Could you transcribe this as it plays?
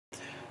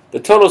The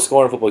total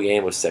score in a football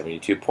game was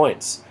 72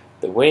 points.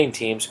 The winning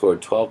team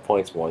scored 12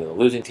 points more than the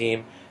losing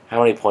team. How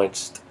many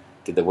points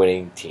did the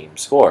winning team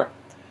score?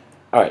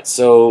 Alright,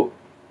 so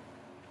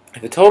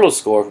if the total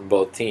score from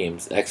both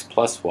teams, x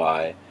plus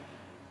y,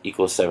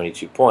 equals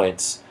 72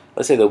 points,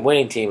 let's say the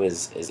winning team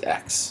is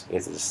x. We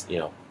have to just,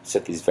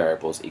 set these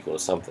variables equal to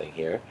something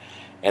here.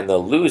 And the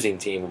losing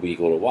team will be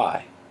equal to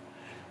y.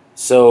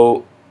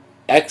 So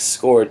x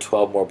scored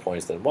 12 more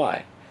points than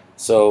y.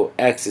 So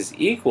x is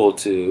equal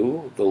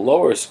to the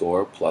lower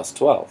score plus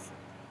 12.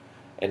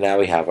 And now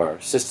we have our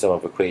system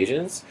of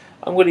equations.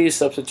 I'm going to use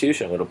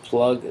substitution. I'm going to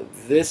plug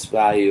this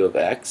value of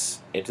x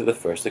into the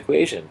first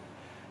equation.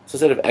 So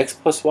instead of x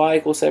plus y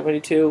equals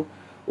 72,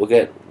 we'll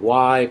get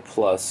y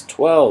plus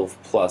 12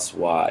 plus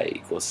y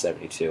equals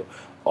 72.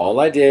 All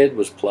I did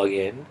was plug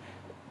in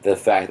the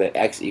fact that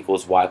x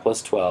equals y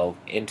plus 12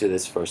 into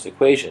this first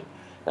equation.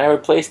 And I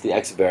replaced the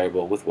x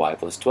variable with y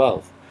plus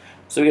 12.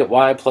 So we get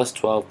y plus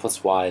 12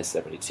 plus y is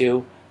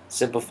 72.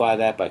 Simplify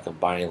that by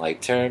combining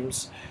like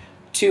terms.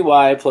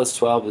 2y plus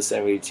 12 is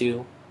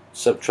 72.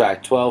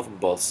 Subtract 12 from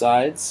both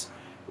sides.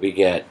 We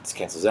get, this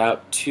cancels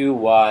out,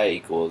 2y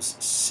equals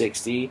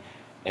 60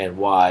 and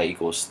y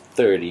equals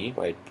 30,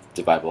 right?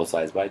 Divide both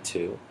sides by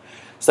 2.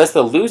 So that's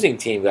the losing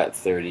team got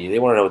 30. They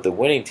want to know what the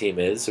winning team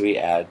is, so we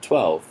add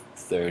 12.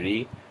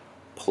 30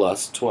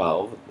 plus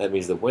 12. That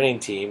means the winning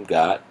team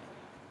got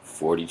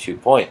 42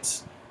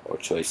 points, or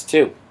choice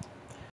 2.